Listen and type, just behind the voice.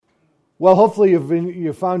Well, hopefully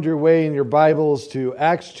you found your way in your Bibles to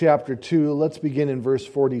Acts chapter 2. Let's begin in verse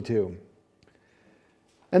 42.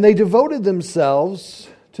 And they devoted themselves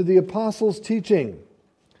to the apostles' teaching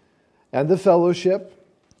and the fellowship,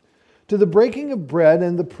 to the breaking of bread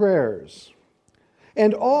and the prayers.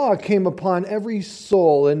 And awe came upon every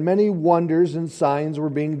soul, and many wonders and signs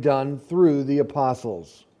were being done through the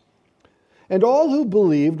apostles. And all who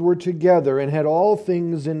believed were together and had all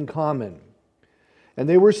things in common. And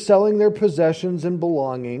they were selling their possessions and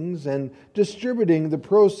belongings and distributing the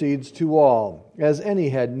proceeds to all, as any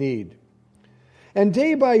had need. And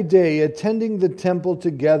day by day, attending the temple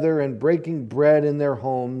together and breaking bread in their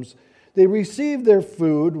homes, they received their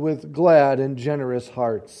food with glad and generous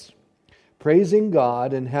hearts, praising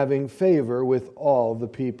God and having favor with all the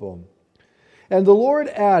people. And the Lord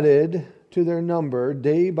added to their number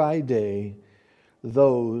day by day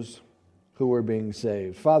those who were being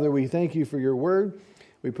saved. Father, we thank you for your word.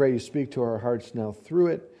 We pray you speak to our hearts now through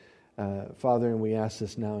it. Father, and we ask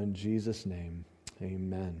this now in Jesus' name.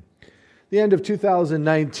 Amen. The end of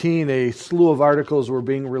 2019, a slew of articles were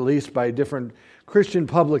being released by different Christian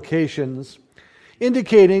publications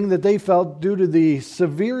indicating that they felt due to the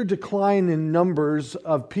severe decline in numbers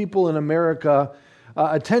of people in America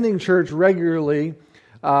attending church regularly,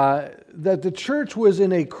 that the church was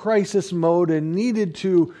in a crisis mode and needed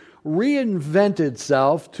to reinvent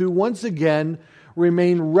itself to once again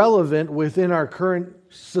remain relevant within our current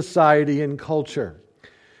society and culture.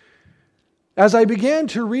 As I began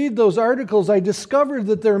to read those articles, I discovered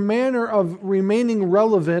that their manner of remaining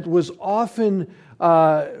relevant was often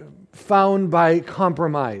found by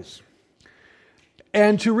compromise.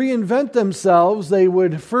 And to reinvent themselves, they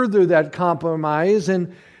would further that compromise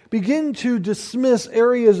and begin to dismiss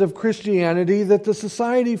areas of Christianity that the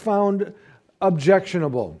society found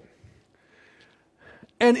objectionable.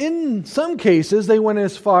 And in some cases, they went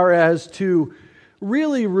as far as to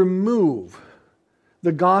really remove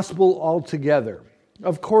the gospel altogether.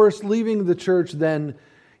 Of course, leaving the church then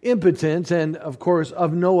impotent and, of course,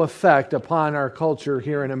 of no effect upon our culture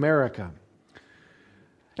here in America.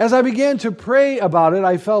 As I began to pray about it,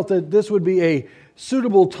 I felt that this would be a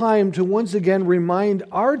suitable time to once again remind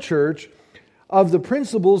our church of the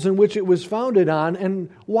principles in which it was founded on, and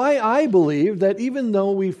why I believe that even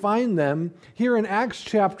though we find them here in Acts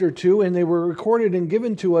chapter 2, and they were recorded and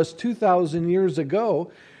given to us 2,000 years ago,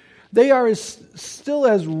 they are still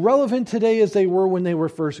as relevant today as they were when they were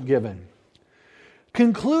first given.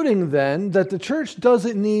 Concluding then that the church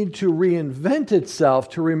doesn't need to reinvent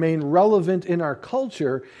itself to remain relevant in our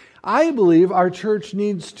culture, I believe our church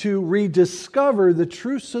needs to rediscover the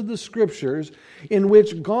truths of the Scriptures in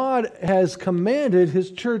which God has commanded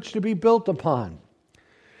His church to be built upon.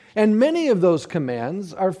 And many of those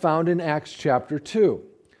commands are found in Acts chapter 2.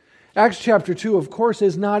 Acts chapter 2, of course,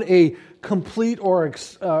 is not a complete or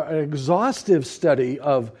exhaustive study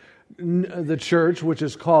of the church, which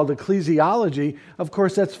is called ecclesiology. Of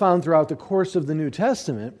course, that's found throughout the course of the New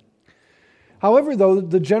Testament. However, though,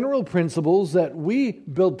 the general principles that we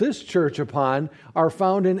built this church upon are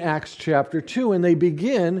found in Acts chapter 2, and they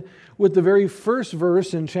begin with the very first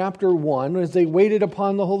verse in chapter 1 as they waited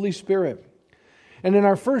upon the Holy Spirit. And in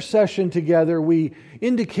our first session together, we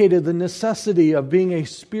indicated the necessity of being a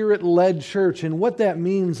Spirit-led church and what that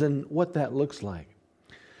means and what that looks like.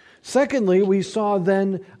 Secondly, we saw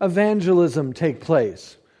then evangelism take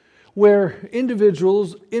place, where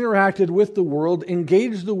individuals interacted with the world,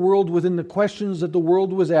 engaged the world within the questions that the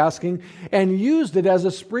world was asking, and used it as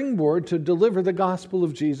a springboard to deliver the gospel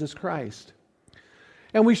of Jesus Christ.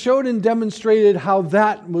 And we showed and demonstrated how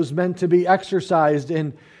that was meant to be exercised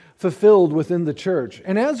and fulfilled within the church.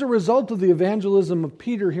 And as a result of the evangelism of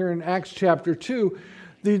Peter here in Acts chapter 2,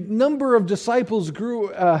 the number of disciples grew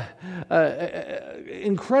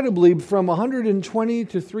incredibly from 120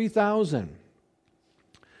 to 3,000.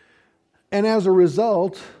 And as a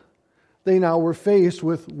result, they now were faced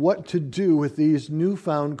with what to do with these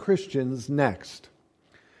newfound Christians next.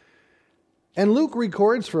 And Luke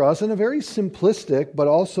records for us in a very simplistic but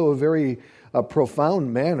also a very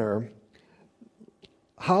profound manner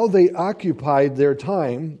how they occupied their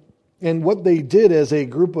time and what they did as a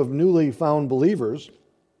group of newly found believers.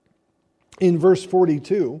 In verse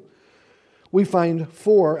 42, we find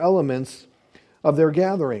 4 elements of their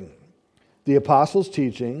gathering: the apostles'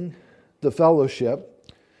 teaching, the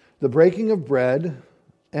fellowship, the breaking of bread,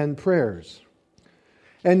 and prayers.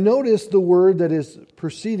 And notice the word that is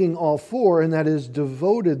preceding all 4, and that is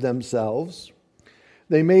devoted themselves.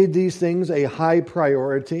 They made these things a high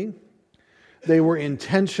priority. They were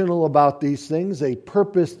intentional about these things. They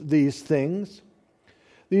purposed these things.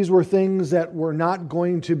 These were things that were not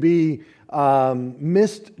going to be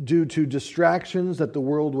missed due to distractions that the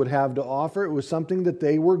world would have to offer. It was something that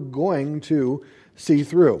they were going to see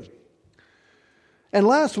through. And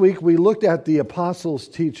last week we looked at the apostles'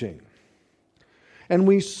 teaching. And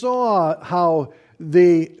we saw how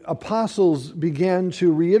the apostles began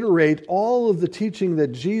to reiterate all of the teaching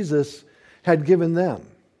that Jesus had given them,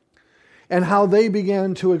 and how they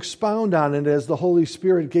began to expound on it as the Holy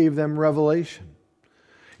Spirit gave them revelation.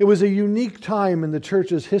 It was a unique time in the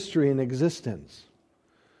church's history and existence.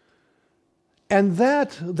 And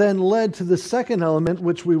that then led to the second element,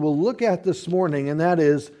 which we will look at this morning, and that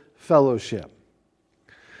is fellowship.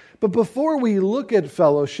 But before we look at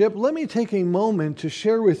fellowship, let me take a moment to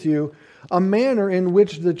share with you a manner in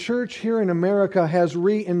which the church here in America has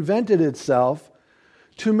reinvented itself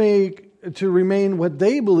to remain what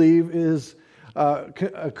they believe is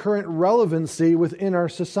a current relevancy within our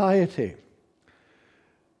society.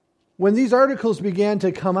 When these articles began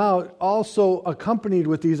to come out, also accompanied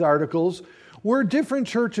with these articles were different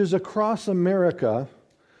churches across America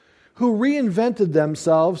who reinvented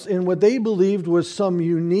themselves in what they believed was some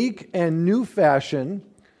unique and new fashion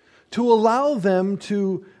to allow them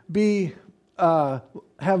to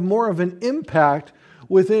have more of an impact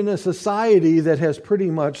within a society that has pretty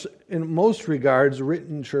much, in most regards,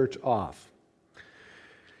 written church off.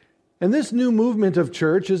 And this new movement of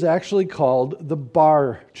church is actually called the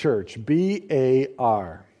Bar Church,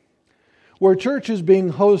 B-A-R, where church is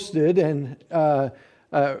being hosted and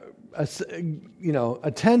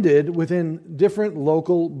attended within different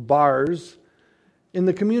local bars in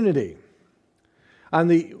the community. On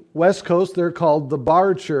the West Coast, they're called the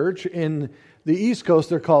Bar Church. In the East Coast,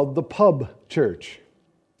 they're called the Pub Church.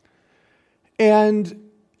 And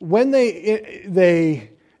when they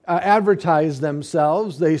advertise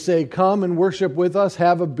themselves, they say, come and worship with us,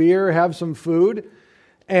 have a beer, have some food,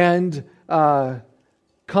 and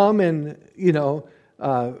come and,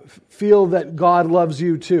 feel that God loves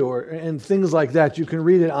you too, and things like that. You can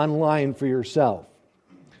read it online for yourself.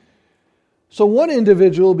 So one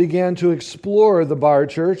individual began to explore the Bar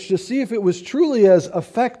Church to see if it was truly as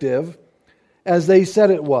effective as they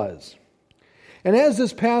said it was. And as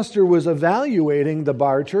this pastor was evaluating the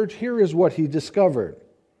Bar Church, here is what he discovered.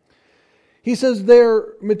 He says their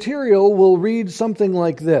material will read something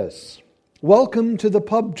like this: Welcome to the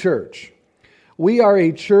Pub Church. We are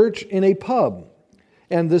a church in a pub,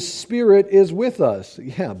 and the Spirit is with us.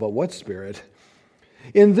 Yeah, but what Spirit?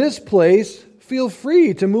 In this place, feel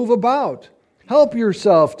free to move about. Help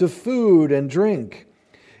yourself to food and drink,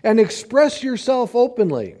 and express yourself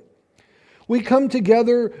openly. We come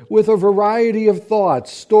together with a variety of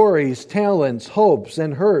thoughts, stories, talents, hopes,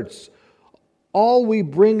 and hurts. All we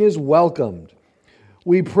bring is welcomed.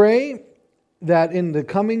 We pray that in the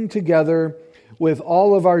coming together with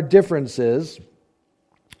all of our differences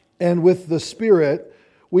and with the Spirit,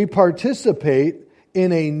 we participate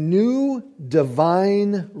in a new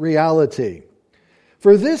divine reality.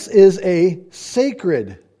 For this is a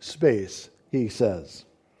sacred space, he says.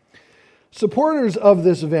 Supporters of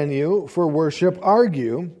this venue for worship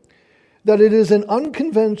argue that it is an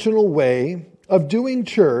unconventional way of doing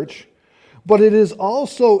church, but it is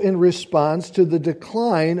also in response to the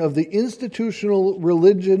decline of the institutional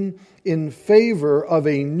religion in favor of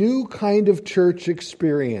a new kind of church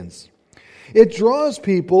experience. It draws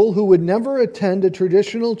people who would never attend a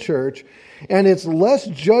traditional church, and it's less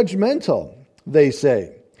judgmental, they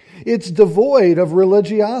say. It's devoid of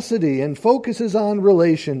religiosity and focuses on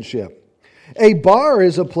relationship. A bar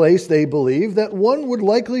is a place, they believe, that one would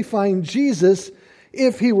likely find Jesus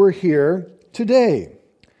if he were here today.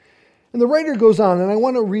 And the writer goes on, and I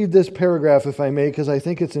want to read this paragraph, if I may, because I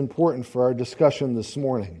think it's important for our discussion this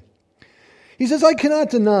morning. He says, I cannot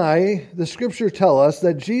deny, the Scriptures tell us,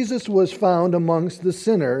 that Jesus was found amongst the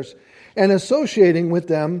sinners and associating with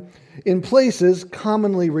them in places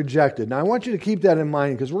commonly rejected. Now, I want you to keep that in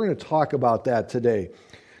mind, because we're going to talk about that today.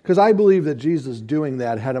 Because I believe that Jesus doing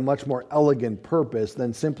that had a much more elegant purpose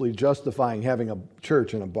than simply justifying having a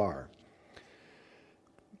church in a bar.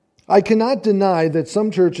 I cannot deny that some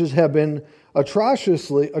churches have been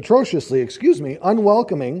atrociously,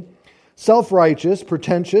 unwelcoming, self-righteous,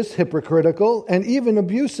 pretentious, hypocritical, and even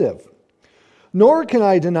abusive. Nor can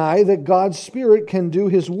I deny that God's Spirit can do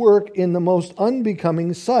His work in the most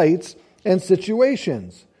unbecoming sites and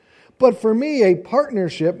situations. But for me, a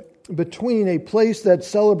partnership between a place that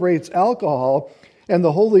celebrates alcohol and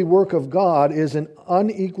the holy work of God is an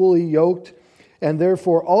unequally yoked and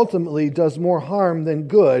therefore ultimately does more harm than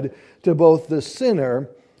good to both the sinner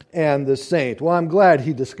and the saint. Well, I'm glad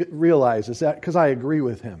he realizes that, because I agree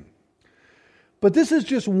with him. But this is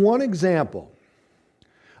just one example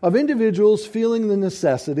of individuals feeling the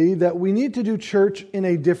necessity that we need to do church in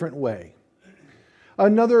a different way.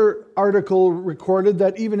 Another article recorded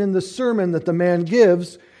that even in the sermon that the man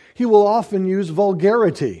gives, he will often use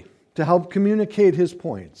vulgarity to help communicate his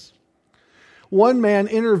points. One man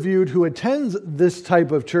interviewed who attends this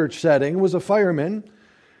type of church setting was a fireman,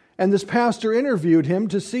 and this pastor interviewed him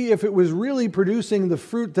to see if it was really producing the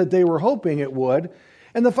fruit that they were hoping it would.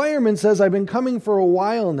 And the fireman says, I've been coming for a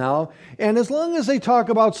while now, and as long as they talk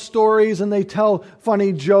about stories and they tell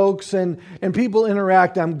funny jokes and people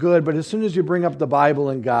interact, I'm good, but as soon as you bring up the Bible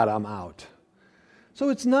and God, I'm out. So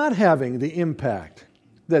it's not having the impact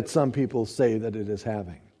that some people say that it is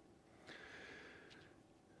having.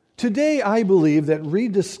 Today, I believe that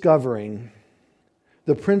rediscovering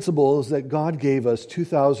the principles that God gave us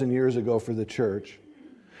 2,000 years ago for the church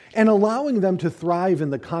and allowing them to thrive in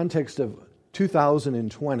the context of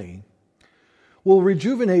 2020 will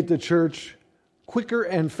rejuvenate the church quicker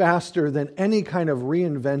and faster than any kind of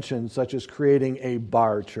reinvention, such as creating a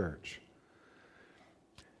bar church.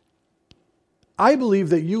 I believe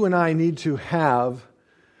that you and I need to have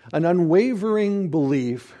an unwavering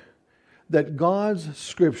belief that God's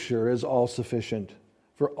Scripture is all sufficient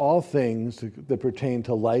for all things that pertain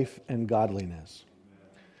to life and godliness.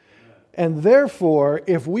 And therefore,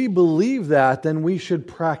 if we believe that, then we should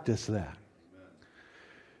practice that.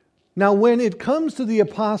 Now, when it comes to the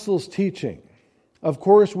apostles' teaching, of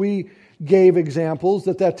course, we gave examples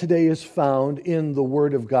that today is found in the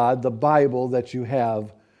Word of God, the Bible that you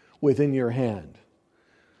have within your hand.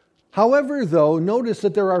 However, though, notice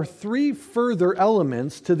that there are three further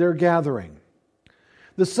elements to their gathering.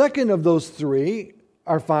 The second of those three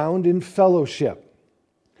are found in fellowship.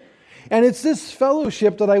 And it's this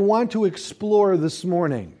fellowship that I want to explore this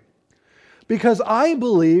morning, because I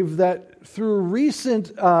believe that through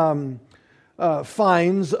recent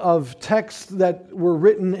finds of texts that were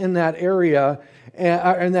written in that area,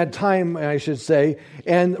 in that time, I should say,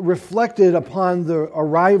 and reflected upon the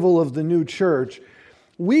arrival of the new church,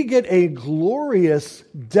 we get a glorious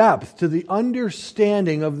depth to the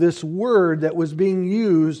understanding of this word that was being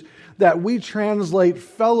used that we translate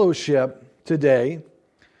fellowship today,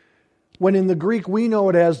 when in the Greek we know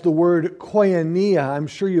it as the word koinonia. I'm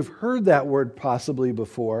sure you've heard that word possibly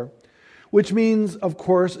before, which means, of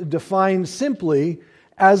course, defined simply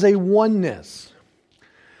as a oneness.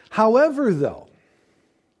 However, though,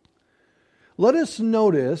 let us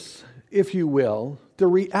notice, if you will, the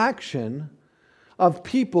reaction of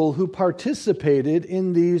people who participated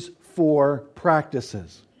in these four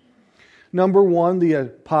practices. Number one, the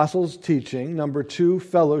apostles' teaching. Number two,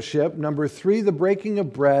 fellowship. Number three, the breaking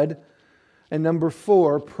of bread. And number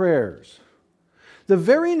four, prayers. The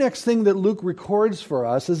very next thing that Luke records for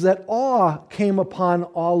us is that awe came upon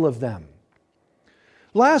all of them.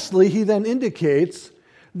 Lastly, he then indicates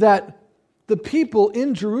that the people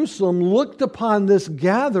in Jerusalem looked upon this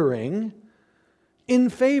gathering in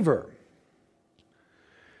favor.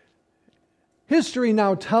 History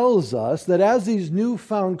now tells us that as these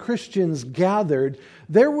newfound Christians gathered,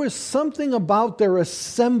 there was something about their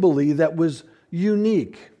assembly that was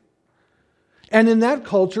unique, and in that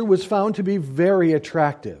culture was found to be very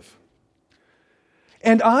attractive.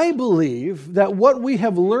 And I believe that what we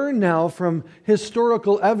have learned now from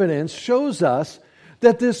historical evidence shows us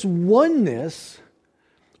that this oneness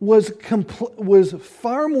was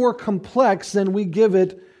far more complex than we give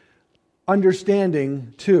it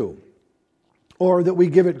understanding to, or that we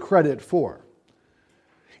give it credit for.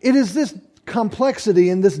 It is this complexity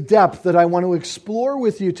and this depth that I want to explore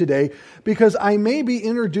with you today, because I may be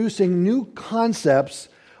introducing new concepts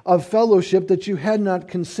of fellowship that you had not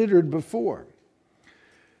considered before.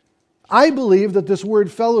 I believe that this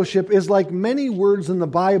word fellowship is like many words in the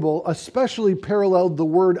Bible, especially paralleled the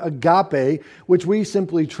word agape, which we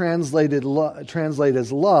simply translate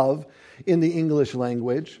as love in the English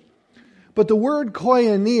language. But the word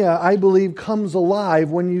koinonia, I believe, comes alive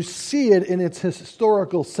when you see it in its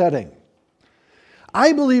historical setting.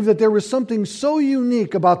 I believe that there was something so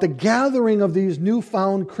unique about the gathering of these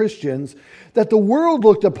newfound Christians that the world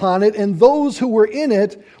looked upon it, and those who were in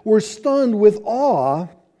it were stunned with awe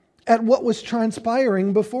at what was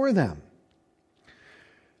transpiring before them.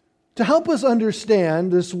 To help us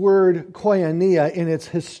understand this word koinonia in its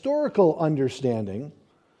historical understanding,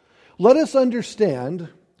 let us understand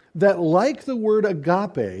that, like the word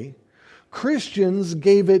agape, Christians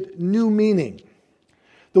gave it new meaning.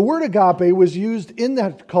 The word agape was used in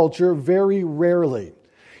that culture very rarely.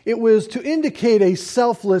 It was to indicate a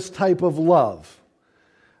selfless type of love.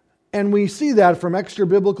 And we see that from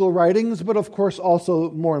extra-biblical writings, but of course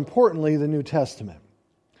also, more importantly, the New Testament.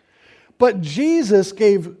 But Jesus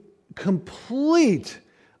gave complete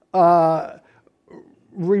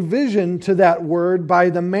revision to that word by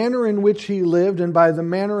the manner in which he lived and by the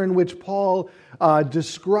manner in which Paul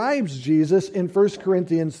describes Jesus in 1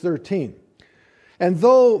 Corinthians 13. And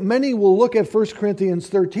though many will look at 1 Corinthians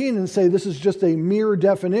 13 and say this is just a mere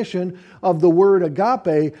definition of the word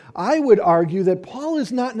agape, I would argue that Paul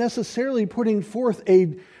is not necessarily putting forth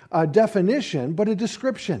a definition, but a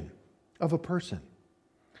description of a person.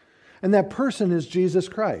 And that person is Jesus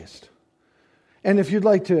Christ. And if you'd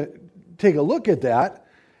like to take a look at that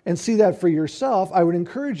and see that for yourself, I would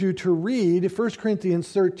encourage you to read 1 Corinthians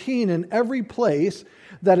 13 in every place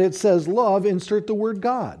that it says love, insert the word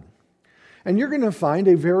God. And you're going to find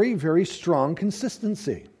a very, very strong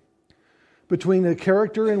consistency between the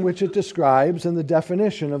character in which it describes and the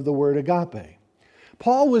definition of the word agape.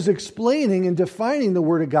 Paul was explaining and defining the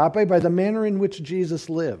word agape by the manner in which Jesus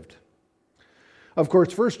lived. Of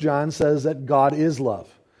course, 1 John says that God is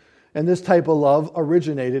love, and this type of love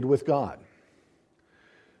originated with God.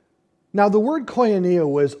 Now, the word koinonia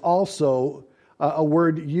was also a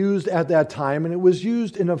word used at that time, and it was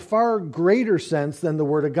used in a far greater sense than the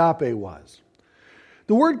word agape was.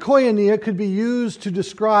 The word koinonia could be used to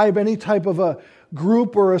describe any type of a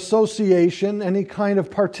group or association, any kind of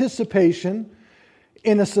participation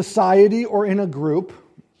in a society or in a group.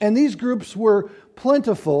 And these groups were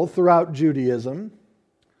plentiful throughout Judaism.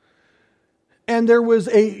 And there was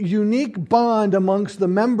a unique bond amongst the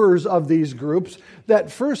members of these groups that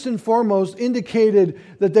first and foremost indicated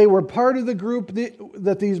that they were part of the group,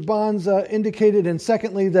 that these bonds indicated, and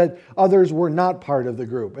secondly, that others were not part of the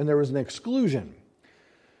group, and there was an exclusion.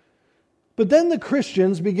 But then the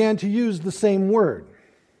Christians began to use the same word,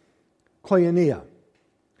 koinonia.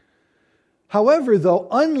 However, though,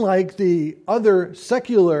 unlike the other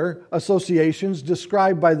secular associations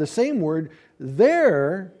described by the same word,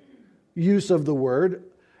 their use of the word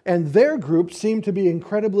and their group seemed to be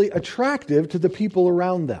incredibly attractive to the people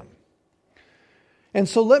around them. And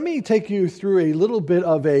so let me take you through a little bit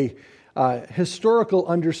of a historical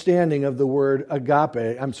understanding of the word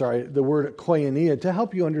the word koinonia, to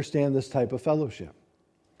help you understand this type of fellowship.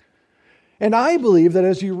 And I believe that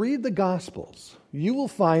as you read the Gospels, you will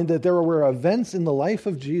find that there were events in the life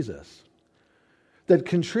of Jesus that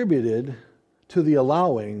contributed to the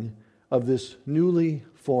allowing of this newly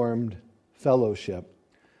formed fellowship,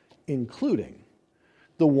 including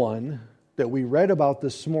the one that we read about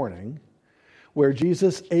this morning, where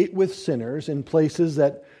Jesus ate with sinners in places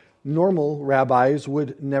that normal rabbis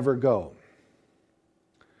would never go.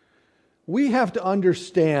 We have to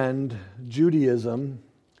understand Judaism.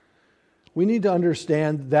 We need to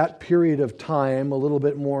understand that period of time a little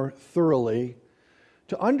bit more thoroughly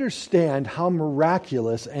to understand how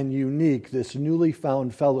miraculous and unique this newly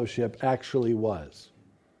found fellowship actually was.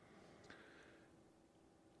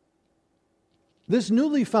 This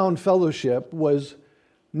newly found fellowship was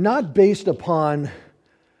not based upon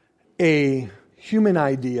a human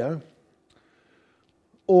idea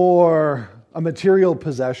or a material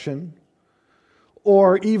possession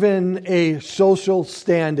or even a social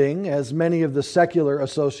standing, as many of the secular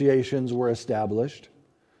associations were established.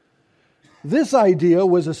 This idea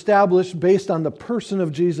was established based on the person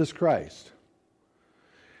of Jesus Christ.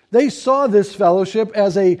 They saw this fellowship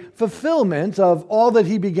as a fulfillment of all that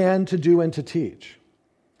he began to do and to teach.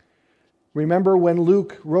 Remember when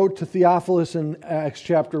Luke wrote to Theophilus in Acts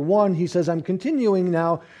chapter 1, he says, I'm continuing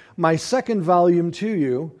now my second volume to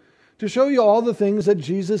you to show you all the things that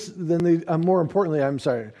Jesus, more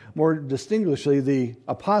distinguishedly, the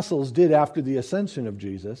apostles did after the ascension of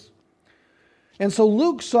Jesus. And so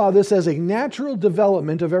Luke saw this as a natural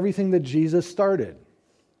development of everything that Jesus started.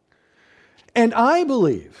 And I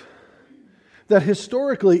believe that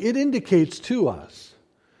historically it indicates to us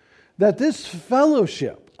that this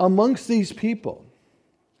fellowship amongst these people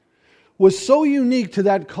was so unique to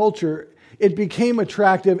that culture, it became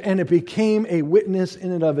attractive and it became a witness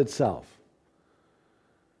in and of itself.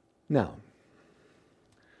 Now,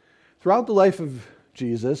 throughout the life of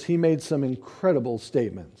Jesus, he made some incredible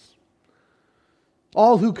statements.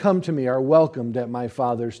 All who come to me are welcomed at my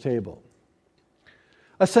Father's table.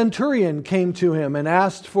 A centurion came to him and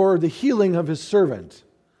asked for the healing of his servant,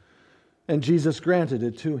 and Jesus granted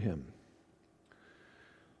it to him.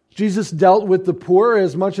 Jesus dealt with the poor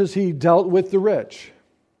as much as he dealt with the rich.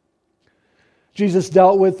 Jesus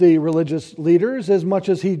dealt with the religious leaders as much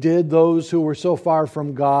as he did those who were so far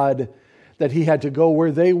from God that he had to go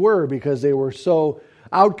where they were because they were so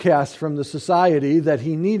outcast from the society that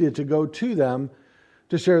he needed to go to them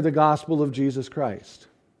to share the gospel of Jesus Christ.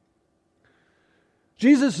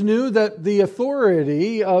 Jesus knew that the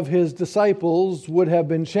authority of his disciples would have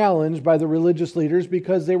been challenged by the religious leaders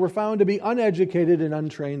because they were found to be uneducated and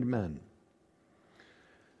untrained men.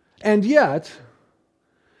 And yet,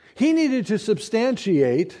 he needed to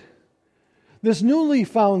substantiate this newly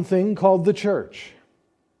found thing called the church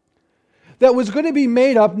that was going to be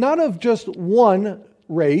made up not of just one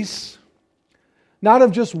race, not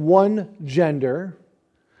of just one gender,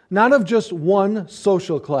 not of just one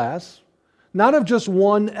social class, not of just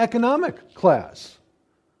one economic class,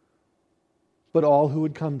 but all who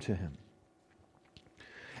would come to him.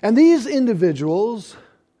 And these individuals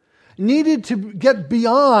needed to get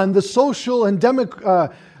beyond the social and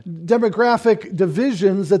demographic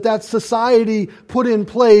divisions that society put in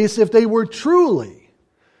place if they were truly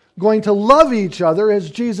going to love each other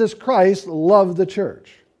as Jesus Christ loved the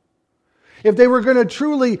church. If they were going to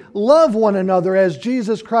truly love one another as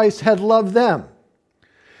Jesus Christ had loved them.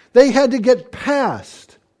 They had to get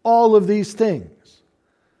past all of these things.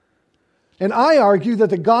 And I argue that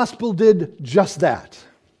the gospel did just that.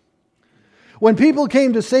 When people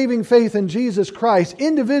came to saving faith in Jesus Christ,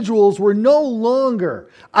 individuals were no longer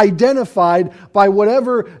identified by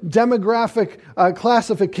whatever demographic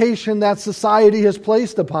classification that society has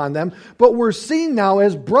placed upon them, but were seen now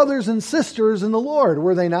as brothers and sisters in the Lord,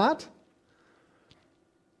 were they not?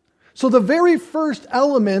 So the very first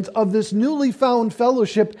element of this newly found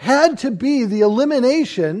fellowship had to be the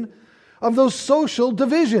elimination of those social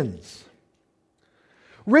divisions.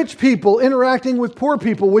 Rich people interacting with poor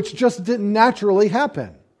people, which just didn't naturally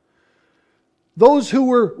happen. Those who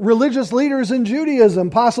were religious leaders in Judaism,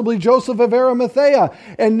 possibly Joseph of Arimathea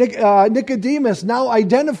and Nicodemus, now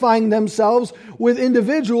identifying themselves with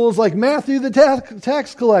individuals like Matthew the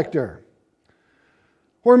tax collector,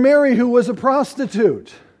 or Mary who was a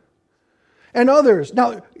prostitute, and others.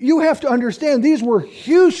 Now, you have to understand, these were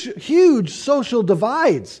huge social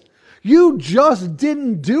divides. You just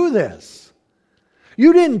didn't do this.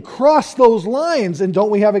 You didn't cross those lines. And don't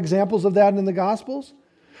we have examples of that in the Gospels?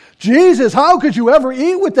 Jesus, how could you ever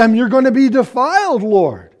eat with them? You're going to be defiled,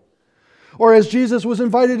 Lord. Or as Jesus was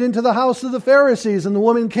invited into the house of the Pharisees, and the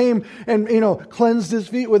woman came and, cleansed his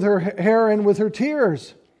feet with her hair and with her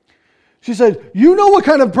tears. She said, you know what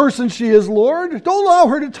kind of person she is, Lord. Don't allow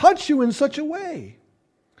her to touch you in such a way.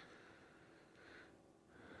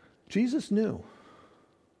 Jesus knew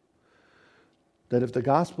that if the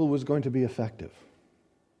gospel was going to be effective,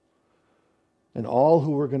 and all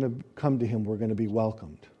who were going to come to him were going to be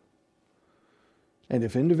welcomed, and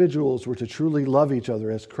if individuals were to truly love each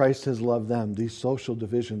other as Christ has loved them, these social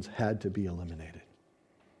divisions had to be eliminated.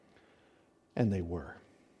 And they were.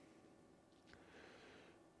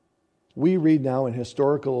 We read now in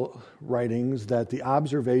historical writings that the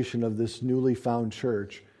observation of this newly found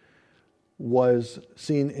church was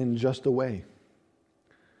seen in just a way.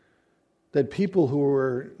 That people who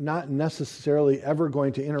were not necessarily ever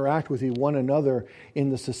going to interact with one another in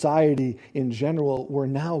the society in general were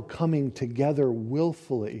now coming together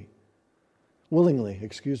willingly.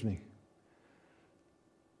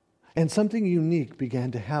 And something unique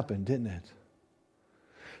began to happen, didn't it?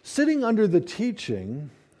 Sitting under the teaching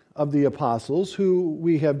of the apostles, who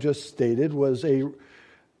we have just stated was a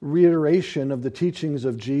reiteration of the teachings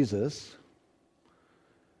of Jesus,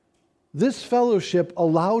 this fellowship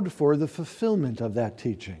allowed for the fulfillment of that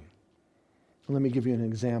teaching. Let me give you an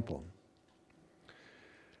example.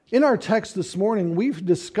 In our text this morning, we've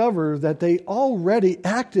discovered that they already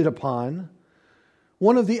acted upon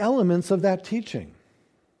one of the elements of that teaching.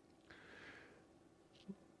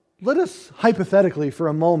 Let us hypothetically for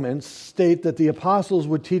a moment state that the apostles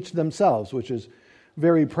would teach themselves, which is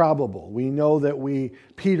very probable. We know that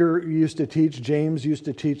Peter used to teach, James used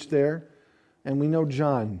to teach there, and we know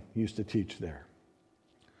John used to teach there.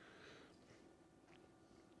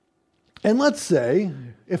 And let's say,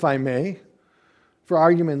 if I may, for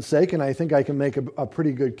argument's sake, and I think I can make a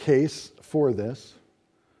pretty good case for this,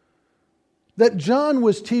 that John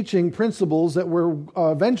was teaching principles that were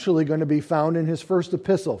eventually going to be found in his first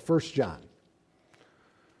epistle, 1 John.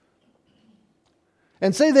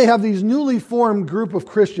 And say they have these newly formed group of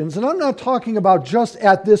Christians, and I'm not talking about just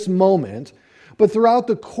at this moment, but throughout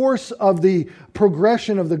the course of the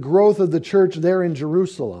progression of the growth of the church there in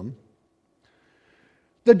Jerusalem,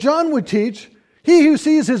 that John would teach, he who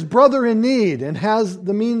sees his brother in need and has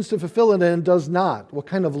the means to fulfill it and does not. What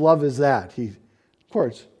kind of love is that? He, of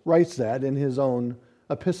course, writes that in his own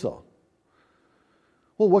epistle.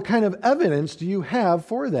 Well, what kind of evidence do you have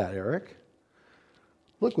for that, Eric?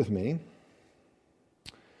 Look with me,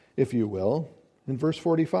 if you will, in verse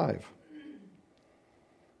 45.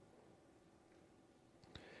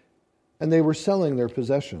 And they were selling their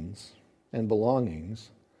possessions and belongings,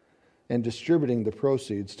 and distributing the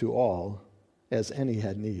proceeds to all as any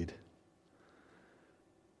had need.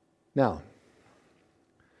 Now,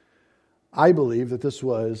 I believe that this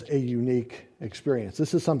was a unique experience.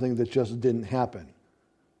 This is something that just didn't happen.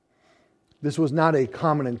 This was not a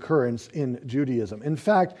common occurrence in Judaism. In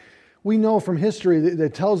fact, we know from history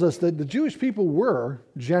that tells us that the Jewish people were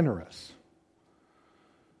generous.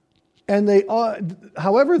 And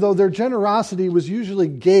however, though, their generosity was usually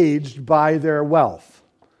gauged by their wealth.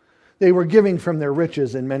 They were giving from their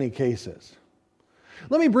riches in many cases.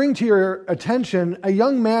 Let me bring to your attention a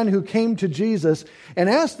young man who came to Jesus and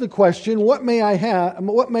asked the question, what may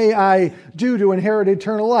I do to inherit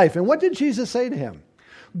eternal life? And what did Jesus say to him?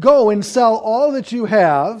 Go and sell all that you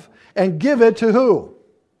have and give it to who?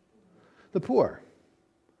 The poor.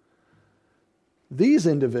 These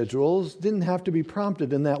individuals didn't have to be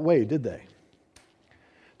prompted in that way, did they?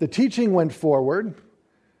 The teaching went forward,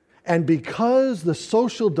 and because the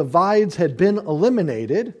social divides had been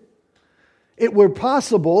eliminated, it were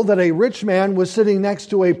possible that a rich man was sitting next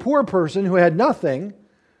to a poor person who had nothing,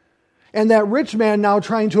 and that rich man, now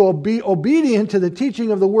trying to be obedient to the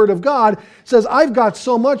teaching of the Word of God, says, I've got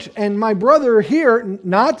so much, and my brother here,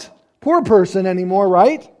 not poor person anymore,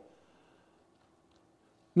 right?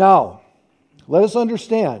 Now, let us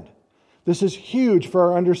understand. This is huge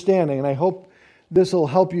for our understanding, and I hope this will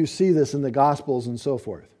help you see this in the Gospels and so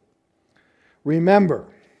forth. Remember,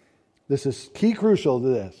 this is key crucial to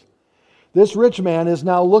this. This rich man is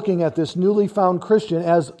now looking at this newly found Christian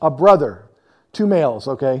as a brother. 2 males,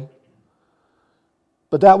 okay?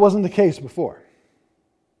 But that wasn't the case before.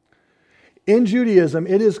 In Judaism,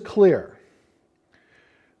 it is clear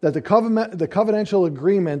that the covenantal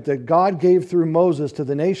agreement that God gave through Moses to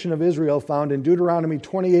the nation of Israel, found in Deuteronomy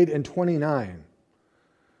 28 and 29,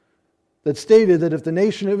 that stated that if the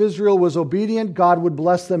nation of Israel was obedient, God would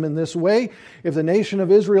bless them in this way. If the nation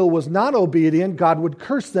of Israel was not obedient, God would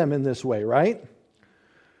curse them in this way, right?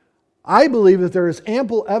 I believe that there is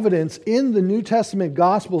ample evidence in the New Testament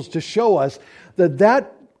Gospels to show us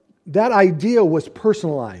that idea was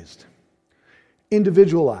personalized,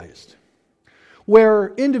 individualized.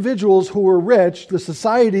 Where individuals who were rich, the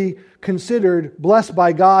society considered blessed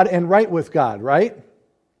by God and right with God, right?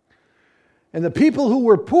 And the people who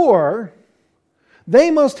were poor, they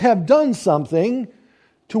must have done something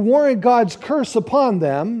to warrant God's curse upon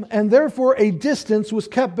them, and therefore a distance was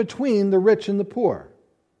kept between the rich and the poor.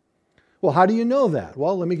 Well, how do you know that?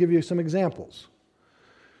 Well, let me give you some examples.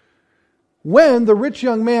 When the rich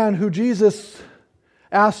young man who Jesus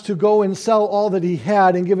asked to go and sell all that he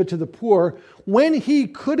had and give it to the poor, when he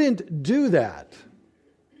couldn't do that,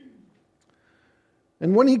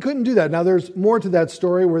 now there's more to that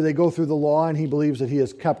story where they go through the law and he believes that he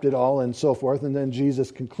has kept it all and so forth, and then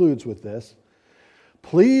Jesus concludes with this.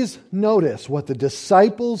 Please notice what the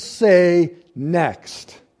disciples say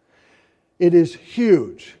next. It is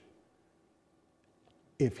huge.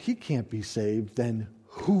 If he can't be saved, then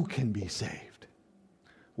who can be saved?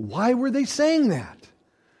 Why were they saying that?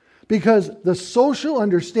 Because the social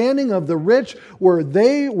understanding of the rich were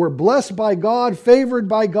they were blessed by God, favored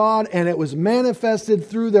by God, and it was manifested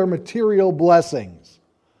through their material blessings.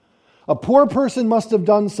 A poor person must have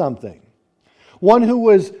done something. One who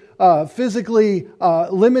was physically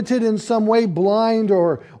limited in some way, blind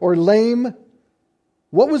or lame.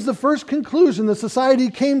 What was the first conclusion the society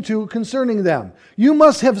came to concerning them? You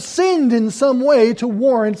must have sinned in some way to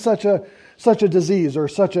warrant such a disease or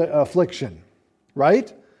such an affliction,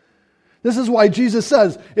 right? This is why Jesus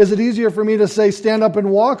says, is it easier for me to say stand up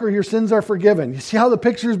and walk, or your sins are forgiven? You see how the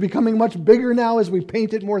picture is becoming much bigger now as we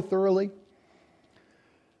paint it more thoroughly?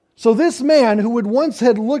 So this man who would once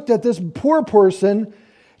had looked at this poor person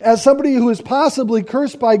as somebody who is possibly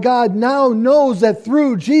cursed by God now knows that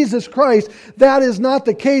through Jesus Christ that is not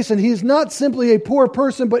the case, and he's not simply a poor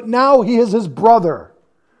person, but now he is his brother.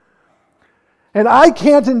 And I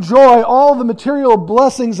can't enjoy all the material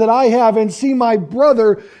blessings that I have and see my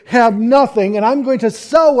brother have nothing, and I'm going to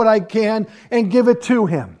sell what I can and give it to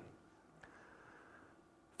him.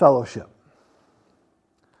 Fellowship.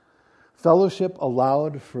 Fellowship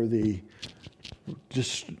allowed for the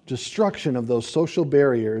destruction of those social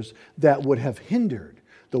barriers that would have hindered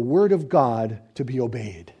the Word of God to be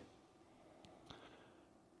obeyed.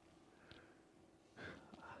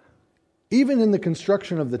 Even in the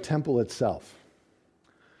construction of the temple itself,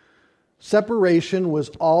 separation was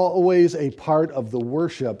always a part of the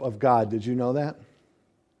worship of God. Did you know that?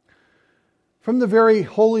 From the very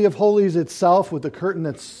Holy of Holies itself, with the curtain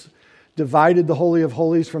that's divided the Holy of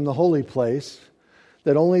Holies from the holy place,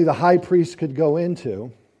 that only the high priest could go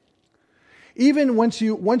into, Even once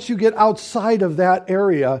you get outside of that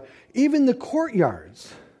area, even the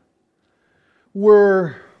courtyards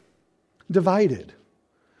were divided.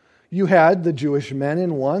 You had the Jewish men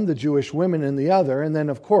in one, the Jewish women in the other, and then,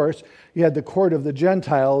 of course, you had the court of the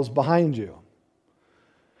Gentiles behind you.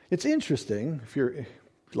 It's interesting, if you're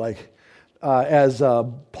like, as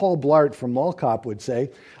Paul Blart from Mall Cop would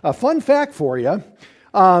say, a fun fact for you.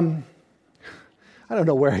 I don't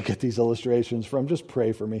know where I get these illustrations from, just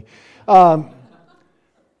pray for me. Fun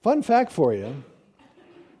fact for you.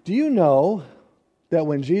 Do you know that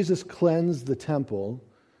when Jesus cleansed the temple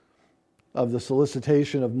of the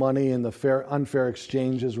solicitation of money and the unfair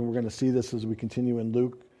exchanges, and we're going to see this as we continue in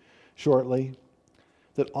Luke shortly,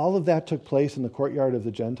 that all of that took place in the courtyard of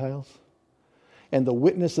the Gentiles? And the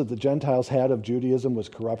witness that the Gentiles had of Judaism was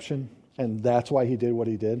corruption, and that's why he did what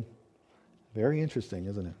he did? Very interesting,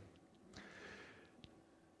 isn't it?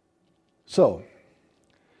 So,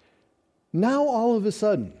 now all of a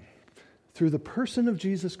sudden, through the person of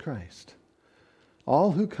Jesus Christ,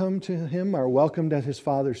 all who come to him are welcomed at his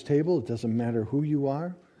Father's table. It doesn't matter who you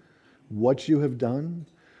are, what you have done,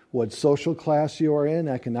 what social class you are in,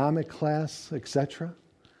 economic class, etc.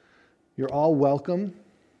 You're all welcome.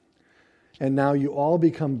 And now you all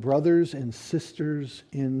become brothers and sisters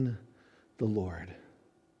in the Lord.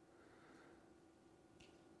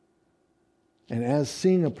 And as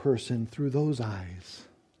seeing a person through those eyes,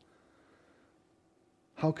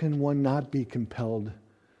 how can one not be compelled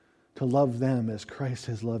to love them as Christ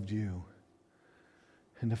has loved you?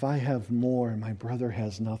 And if I have more and my brother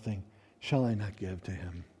has nothing, shall I not give to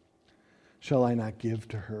him? Shall I not give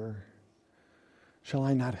to her? Shall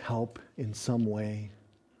I not help in some way?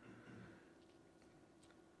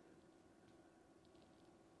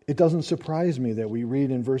 It doesn't surprise me that we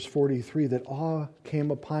read in verse 43 that awe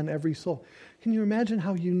came upon every soul. Can you imagine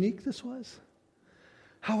how unique this was?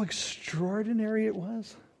 How extraordinary it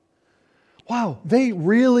was? Wow, they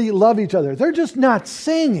really love each other. They're just not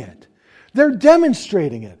saying it. They're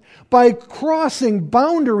demonstrating it by crossing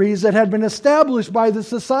boundaries that had been established by the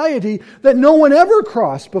society that no one ever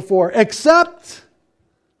crossed before, except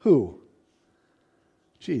who?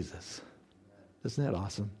 Jesus. Isn't that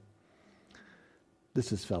awesome?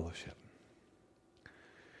 This is fellowship.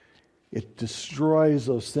 It destroys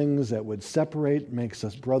those things that would separate, makes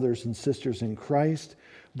us brothers and sisters in Christ,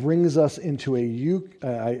 brings us into a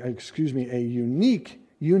unique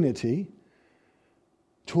unity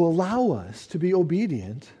to allow us to be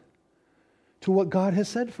obedient to what God has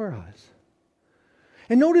said for us.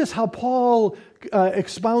 And notice how Paul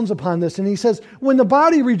expounds upon this, and he says, when the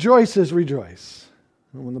body rejoices, rejoice.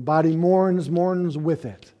 And when the body mourns, mourns with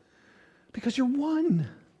it. Because you're one.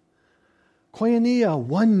 Koinonia,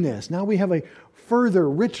 oneness. Now we have a further,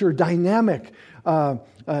 richer, dynamic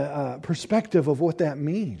perspective of what that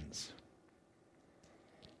means.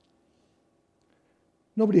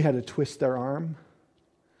 Nobody had to twist their arm.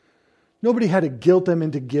 Nobody had to guilt them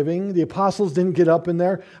into giving. The apostles didn't get up in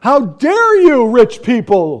there. How dare you, rich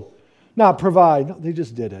people, not provide? No, they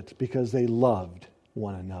just did it because they loved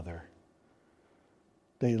one another.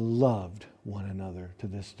 They loved one another to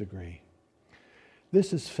this degree.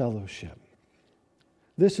 This is fellowship.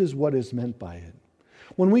 This is what is meant by it.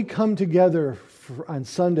 When we come together on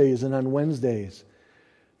Sundays and on Wednesdays,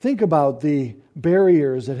 think about the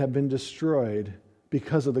barriers that have been destroyed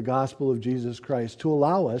because of the gospel of Jesus Christ to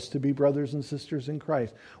allow us to be brothers and sisters in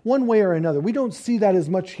Christ. One way or another. We don't see that as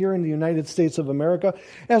much here in the United States of America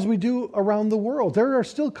as we do around the world. There are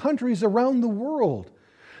still countries around the world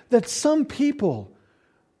that some people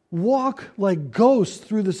walk like ghosts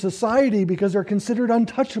through the society because they're considered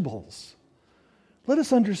untouchables. Let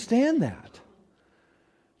us understand that.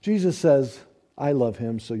 Jesus says, I love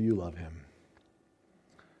him, so you love him.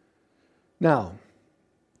 Now,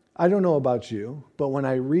 I don't know about you, but when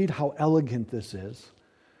I read how elegant this is,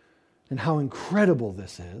 and how incredible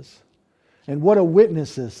this is, and what a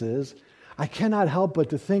witness this is, I cannot help but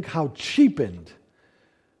to think how cheapened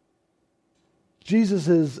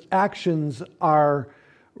Jesus' actions are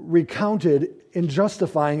recounted in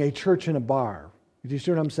justifying a church in a bar. Do you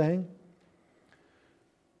see what I'm saying?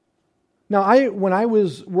 Now, when I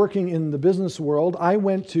was working in the business world, I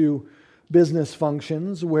went to business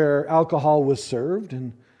functions where alcohol was served,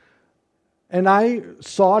 and I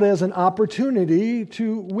saw it as an opportunity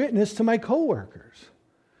to witness to my coworkers,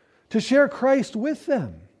 to share Christ with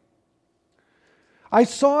them. I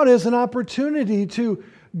saw it as an opportunity to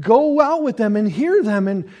go out with them and hear them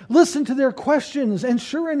and listen to their questions. And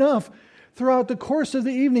sure enough, throughout the course of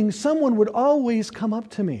the evening, someone would always come up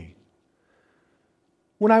to me.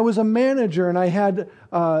 When I was a manager and I had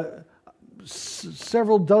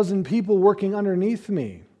several dozen people working underneath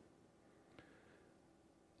me,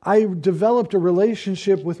 I developed a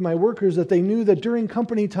relationship with my workers that they knew that during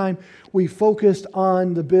company time, we focused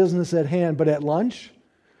on the business at hand. But at lunch,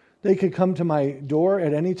 they could come to my door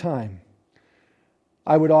at any time.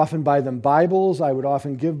 I would often buy them Bibles. I would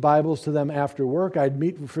often give Bibles to them after work. I'd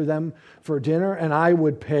meet for them for dinner, and I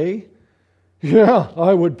would pay. Yeah,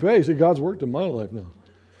 I would pay. See, God's worked in my life now.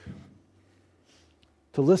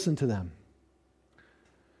 To listen to them.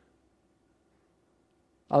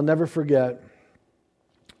 I'll never forget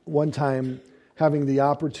one time having the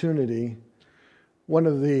opportunity, one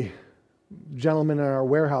of the gentlemen in our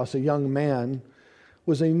warehouse, a young man,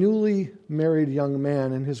 was a newly married young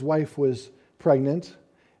man, and his wife was pregnant,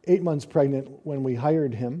 8 months pregnant when we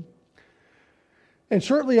hired him. And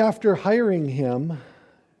shortly after hiring him,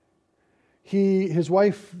 his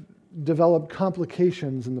wife developed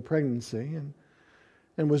complications in the pregnancy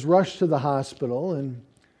and was rushed to the hospital, and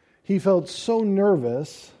he felt so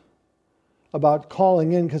nervous about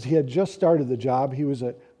calling in because he had just started the job. He was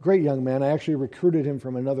a great young man. I actually recruited him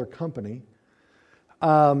from another company.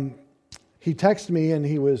 He texted me, and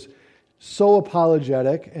he was so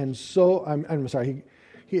apologetic and so, I'm sorry,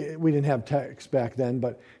 we didn't have text back then,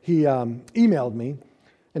 but he emailed me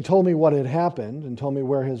and told me what had happened and told me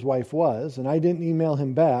where his wife was. And I didn't email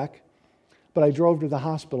him back, but I drove to the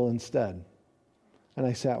hospital instead. And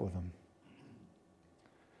I sat with him.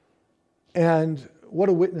 And what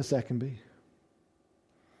a witness that can be.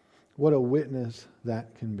 What a witness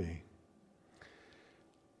that can be.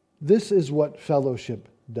 This is what fellowship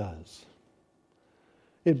does.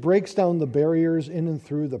 It breaks down the barriers in and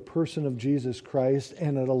through the person of Jesus Christ,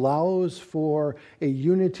 and it allows for a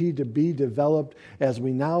unity to be developed as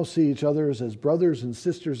we now see each other as brothers and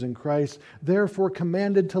sisters in Christ, therefore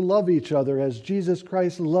commanded to love each other as Jesus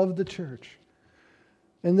Christ loved the church,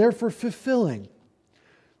 and therefore fulfilling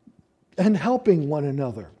and helping one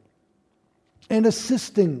another and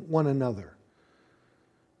assisting one another,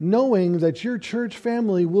 knowing that your church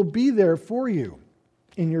family will be there for you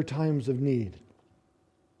in your times of need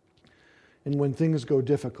and when things go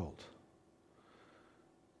difficult.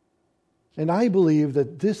 And I believe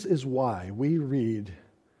that this is why we read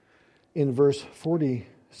in verse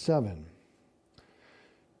 47.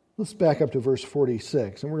 Let's back up to verse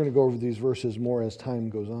 46, and we're going to go over these verses more as time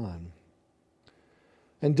goes on.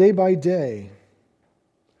 And day by day,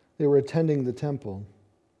 they were attending the temple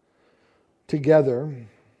together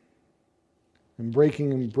and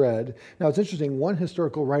breaking bread. Now, it's interesting. One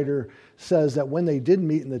historical writer says that when they did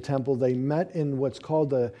meet in the temple, they met in what's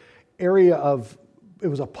called the area of, it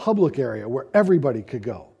was a public area where everybody could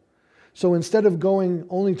go. So instead of going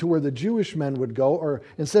only to where the Jewish men would go, or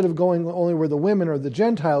instead of going only where the women or the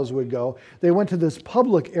Gentiles would go, they went to this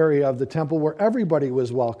public area of the temple where everybody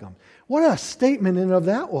was welcome. What a statement in of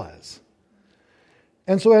that was.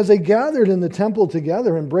 And so as they gathered in the temple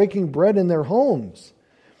together and breaking bread in their homes,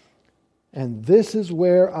 and this is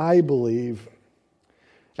where I believe,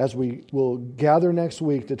 as we will gather next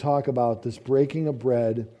week to talk about this breaking of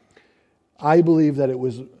bread, I believe that it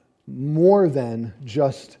was more than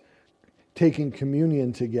just taking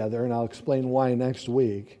communion together, and I'll explain why next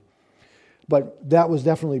week. But that was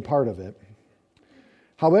definitely part of it.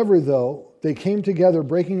 However, though, they came together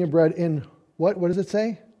breaking of bread in, what does it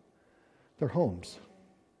say? Their homes.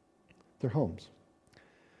 Their homes.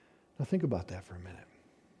 Now think about that for a minute.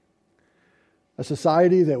 A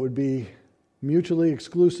society that would be mutually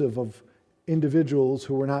exclusive of individuals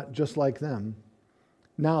who were not just like them.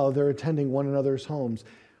 Now they're attending one another's homes.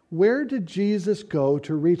 Where did Jesus go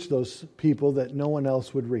to reach those people that no one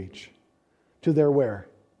else would reach? To their where?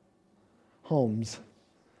 Homes.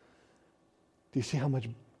 Do you see how much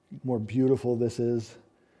more beautiful this is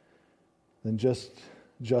than just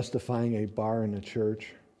justifying a bar in a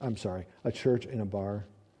church? I'm sorry, a church in a bar.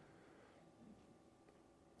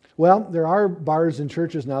 Well, there are bars and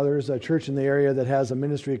churches now. There's a church in the area that has a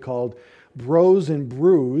ministry called Bros and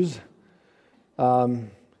Brews.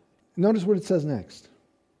 Notice what it says next.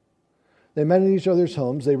 They met in each other's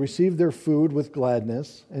homes. They received their food with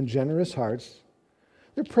gladness and generous hearts.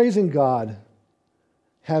 They're praising God,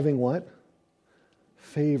 having what?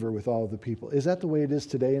 Favor with all the people. Is that the way it is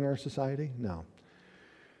today in our society? No.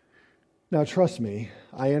 Now, trust me,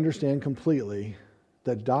 I understand completely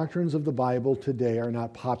that doctrines of the Bible today are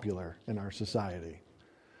not popular in our society.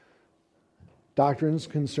 Doctrines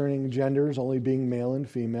concerning genders only being male and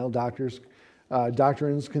female, doctrines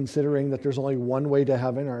considering that there's only one way to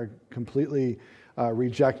heaven are completely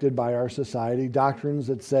rejected by our society. Doctrines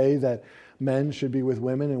that say that men should be with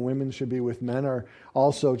women and women should be with men are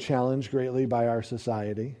also challenged greatly by our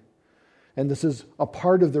society. And this is a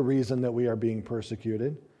part of the reason that we are being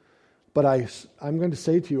persecuted. But I'm going to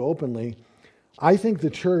say to you openly, I think the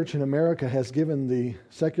church in America has given the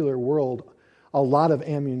secular world a lot of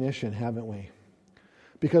ammunition, haven't we?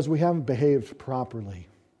 Because we haven't behaved properly.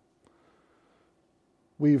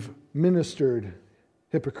 We've ministered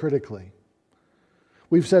hypocritically.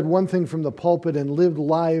 We've said one thing from the pulpit and lived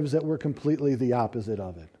lives that were completely the opposite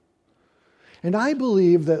of it. And I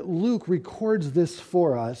believe that Luke records this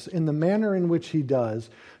for us in the manner in which he does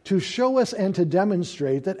to show us and to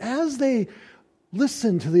demonstrate that as they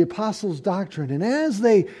listened to the apostles' doctrine and as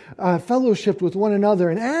they fellowshiped with one another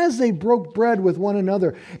and as they broke bread with one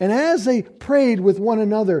another and as they prayed with one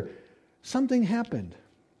another, something happened.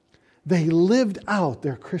 They lived out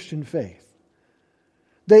their Christian faith.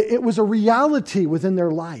 It was a reality within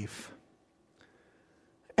their life.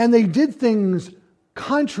 And they did things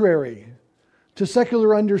contrary to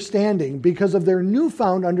secular understanding because of their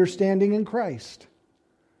newfound understanding in Christ.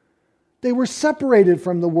 They were separated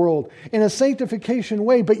from the world in a sanctification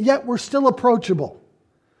way, but yet were still approachable.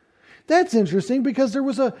 That's interesting because there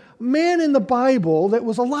was a man in the Bible that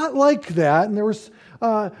was a lot like that, and there was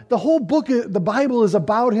the whole book, the Bible is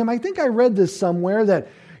about him. I think I read this somewhere that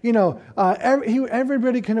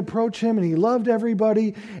everybody can approach him, and he loved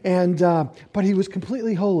everybody, but he was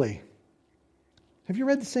completely holy. Have you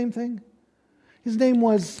read the same thing? His name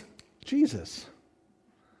was Jesus.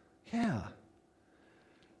 Yeah.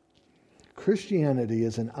 Christianity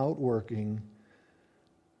is an outworking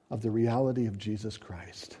of the reality of Jesus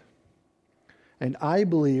Christ. And I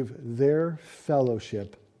believe their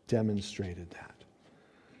fellowship demonstrated that.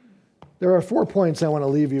 There are 4 points I want to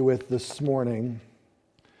leave you with this morning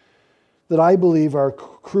that I believe are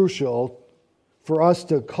crucial for us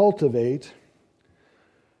to cultivate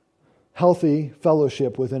healthy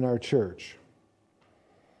fellowship within our church.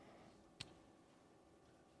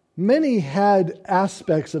 Many had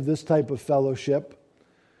aspects of this type of fellowship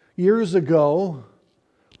years ago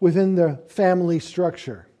within the family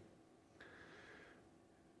structure.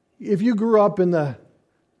 If you grew up in the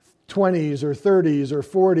 20s or 30s or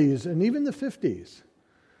 40s and even the 50s,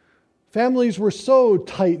 families were so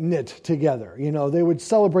tight-knit together. They would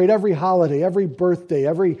celebrate every holiday, every birthday,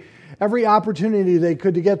 every opportunity they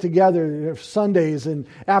could to get together, Sundays and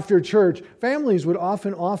after church. Families would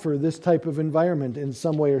often offer this type of environment in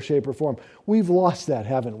some way or shape or form. We've lost that,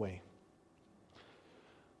 haven't we?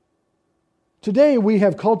 Today we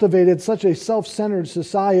have cultivated such a self-centered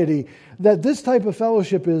society that this type of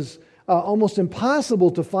fellowship is almost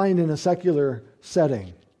impossible to find in a secular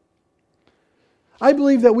setting. I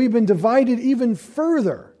believe that we've been divided even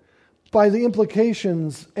further by the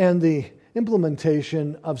implications and the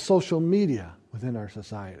implementation of social media within our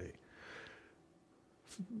society.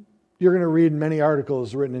 You're going to read many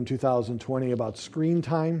articles written in 2020 about screen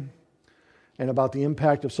time and about the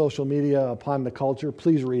impact of social media upon the culture.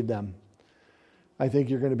 Please read them. I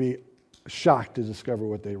think you're going to be shocked to discover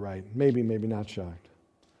what they write. Maybe not shocked.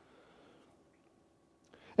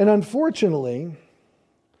 And unfortunately,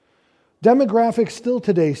 demographics still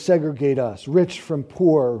today segregate us, rich from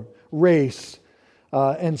poor, race,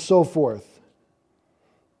 and so forth.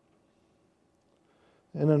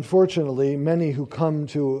 And unfortunately, many who come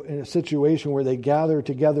to a situation where they gather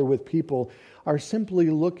together with people are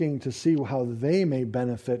simply looking to see how they may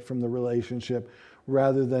benefit from the relationship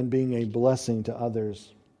rather than being a blessing to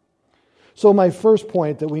others. So my first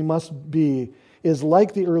point that we must be is,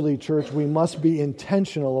 like the early church, we must be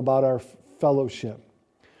intentional about our fellowship.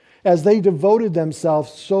 As they devoted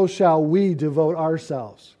themselves, so shall we devote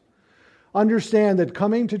ourselves. Understand that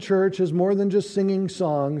coming to church is more than just singing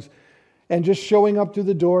songs and just showing up to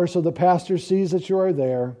the door so the pastor sees that you are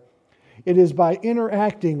there. It is by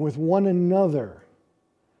interacting with one another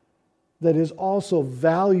that is also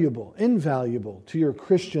invaluable to your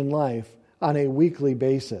Christian life on a weekly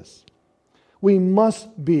basis. We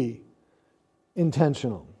must be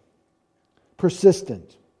intentional,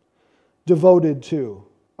 persistent, devoted to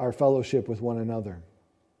our fellowship with one another.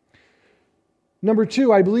 Number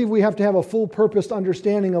 2, I believe we have to have a full-purposed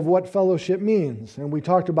understanding of what fellowship means. And we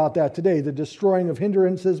talked about that today, the destroying of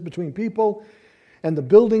hindrances between people and the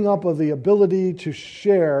building up of the ability to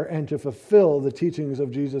share and to fulfill the teachings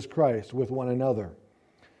of Jesus Christ with one another.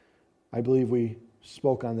 I believe we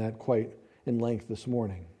spoke on that quite in length this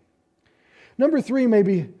morning. Number 3 may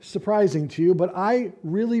be surprising to you, but I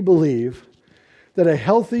really believe that a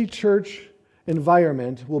healthy church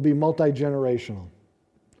environment will be multi-generational.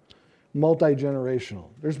 Multi-generational.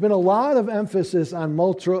 There's been a lot of emphasis on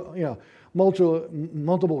multiple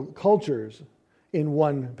cultures in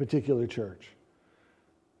one particular church.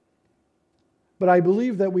 But I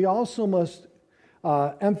believe that we also must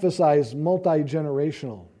emphasize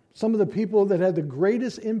multi-generational. Some of the people that had the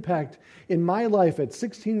greatest impact in my life at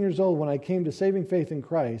 16 years old when I came to saving faith in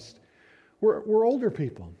Christ were older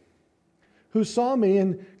people who saw me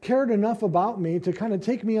and cared enough about me to kind of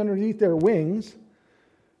take me underneath their wings.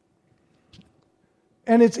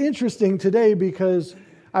 And it's interesting today because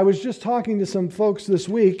I was just talking to some folks this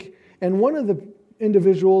week, and one of the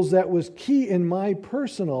individuals that was key in my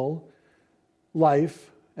personal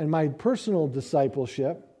life and my personal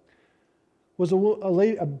discipleship was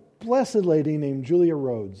a blessed lady named Julia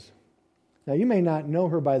Rhodes. Now, you may not know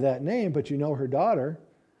her by that name, but you know her daughter.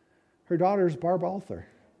 Her daughter is Barb Althor.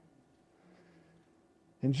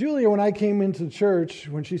 And Julia, when I came into church,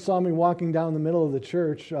 when she saw me walking down the middle of the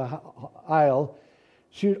church aisle,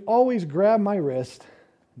 she would always grab my wrist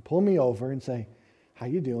and pull me over and say, "How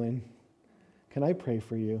you doing? Can I pray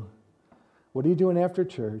for you? What are you doing after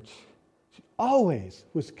church?" She always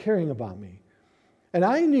was caring about me. And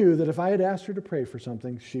I knew that if I had asked her to pray for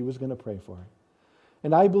something, she was going to pray for it.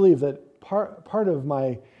 And I believe that part of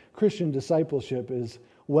my Christian discipleship is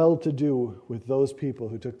well to do with those people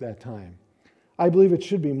who took that time. I believe it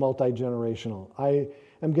should be multi-generational. I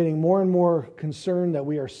am getting more and more concerned that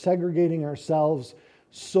we are segregating ourselves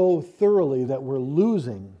so thoroughly that we're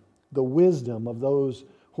losing the wisdom of those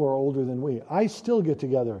who are older than we. I still get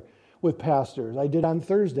together with pastors, I did on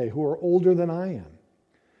Thursday, who are older than I am,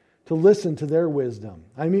 to listen to their wisdom.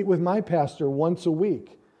 I meet with my pastor once a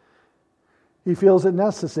week. He feels it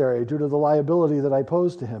necessary due to the liability that I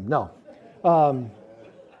pose to him. No.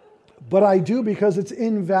 But I do because it's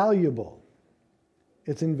invaluable.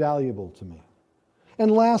 It's invaluable to me.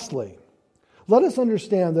 And lastly, let us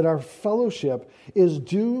understand that our fellowship is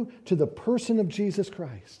due to the person of Jesus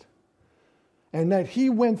Christ, and that He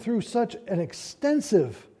went through such an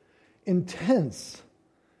extensive, intense,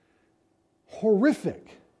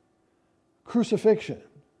 horrific crucifixion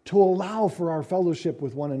to allow for our fellowship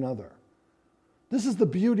with one another. This is the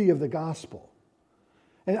beauty of the gospel.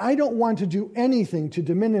 And I don't want to do anything to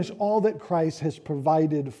diminish all that Christ has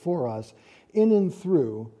provided for us in and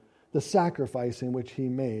through the sacrifice in which He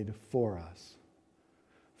made for us.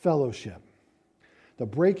 Fellowship, the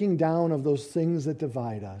breaking down of those things that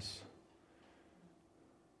divide us,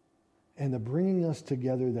 and the bringing us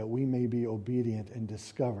together that we may be obedient and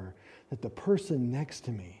discover that the person next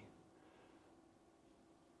to me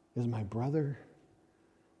is my brother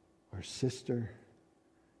or sister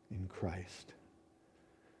in Christ.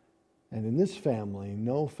 And in this family,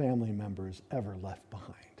 no family member is ever left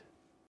behind.